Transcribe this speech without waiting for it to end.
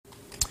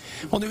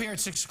Well, new here at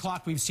 6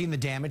 o'clock, we've seen the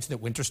damage that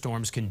winter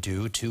storms can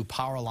do to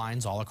power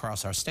lines all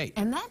across our state.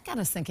 And that got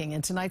us thinking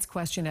in tonight's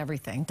Question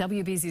Everything.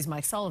 WBZ's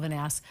Mike Sullivan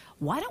asks,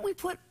 why don't we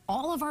put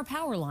all of our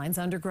power lines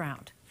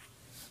underground?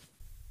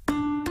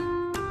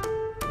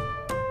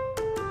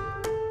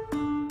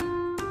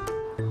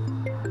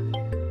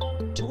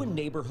 To a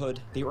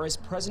neighborhood, they are as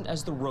present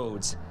as the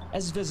roads,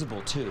 as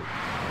visible too.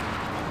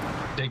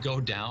 They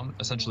go down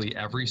essentially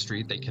every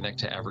street, they connect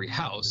to every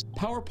house.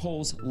 Power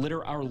poles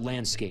litter our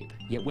landscape,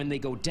 yet when they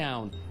go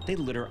down, they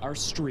litter our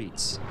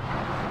streets.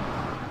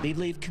 They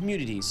leave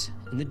communities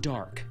in the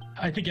dark.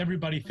 I think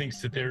everybody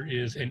thinks that there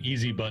is an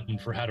easy button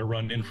for how to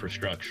run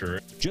infrastructure.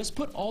 Just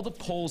put all the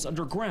poles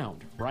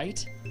underground,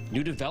 right?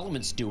 New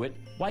developments do it.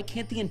 Why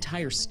can't the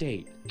entire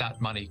state? That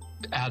money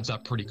adds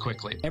up pretty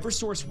quickly.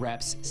 Eversource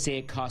reps say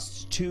it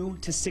costs $2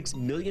 to $6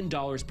 million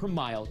per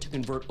mile to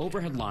convert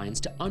overhead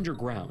lines to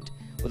underground.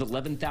 With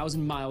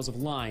 11,000 miles of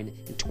line,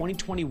 in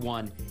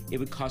 2021, it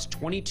would cost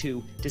 $22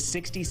 to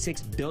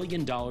 $66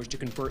 billion to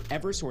convert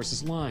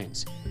Eversource's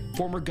lines.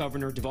 Former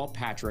Governor Deval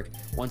Patrick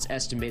once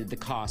estimated the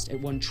cost at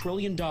 $1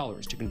 trillion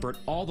to convert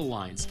all the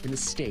lines in the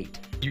state.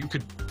 You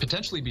could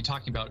potentially be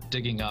talking about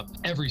digging up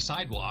every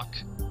sidewalk,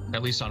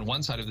 at least on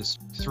one side of this,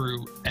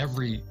 through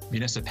every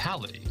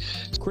municipality.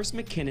 Chris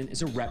McKinnon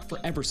is a rep for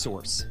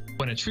Eversource.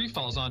 When a tree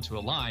falls onto a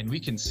line, we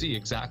can see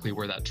exactly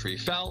where that tree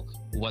fell,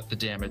 what the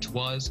damage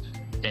was,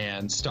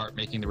 and start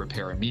making the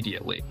repair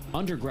immediately.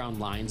 Underground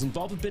lines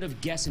involve a bit of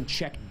guess and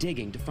check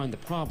digging to find the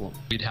problem.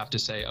 We'd have to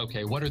say,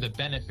 okay, what are the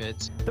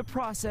benefits? The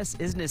process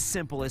isn't as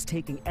simple as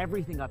taking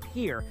everything up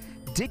here,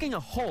 digging a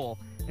hole,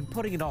 and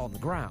putting it all on the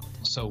ground.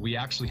 So we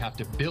actually have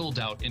to build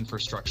out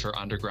infrastructure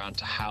underground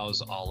to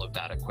house all of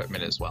that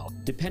equipment as well.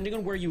 Depending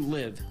on where you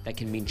live, that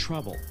can mean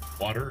trouble.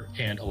 Water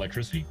and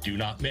electricity do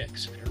not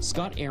mix.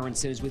 Scott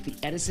Aronson is with the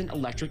Edison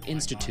Electric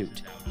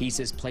Institute. He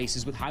says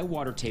places with high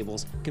water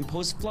tables can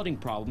pose flooding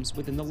problems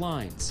within the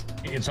lines.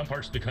 In some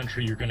parts of the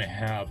country, you're going to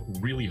have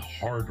really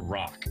hard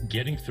rock.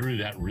 Getting through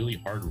that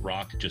really hard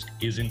rock just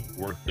isn't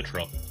worth the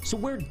trouble. So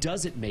where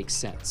does it make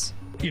sense?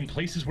 In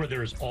places where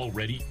there is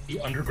already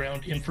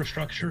underground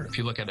infrastructure. If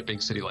you look at a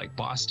big city like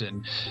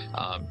Boston,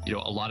 a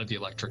lot of the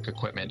electric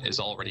equipment is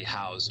already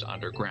housed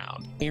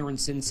underground.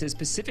 Aronson says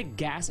Pacific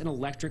Gas and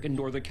Electric in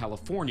Northern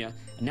California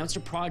announced a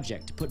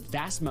project to put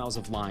vast miles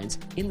of lines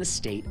in the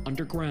state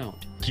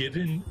underground.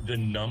 Given the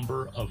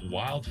number of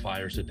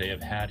wildfires that they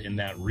have had in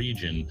that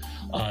region,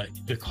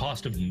 the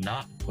cost of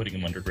not putting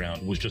them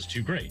underground was just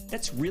too great.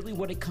 That's really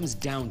what it comes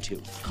down to,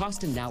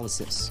 cost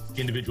analysis.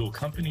 Individual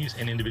companies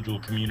and individual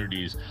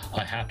communities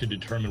have to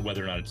determine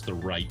whether or not it's the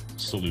right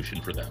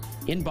solution for them.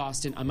 In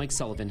Boston, I'm Mike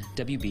Sullivan,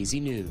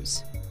 WBZ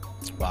News.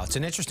 Well, it's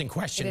an interesting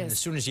question. It And is. as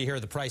soon as you hear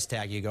the price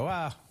tag, you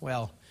go,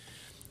 well,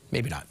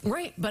 maybe not.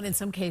 Right, but in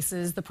some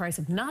cases, the price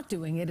of not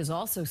doing it is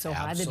also so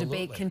high, the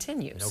debate Absolutely.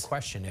 continues. No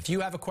question. If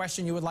you have a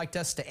question you would like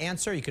us to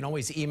answer, you can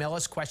always email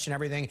us,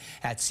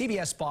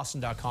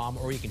 questioneverything@cbsboston.com,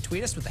 or you can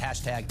tweet us with the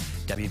hashtag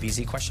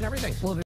WBZ Question Everything.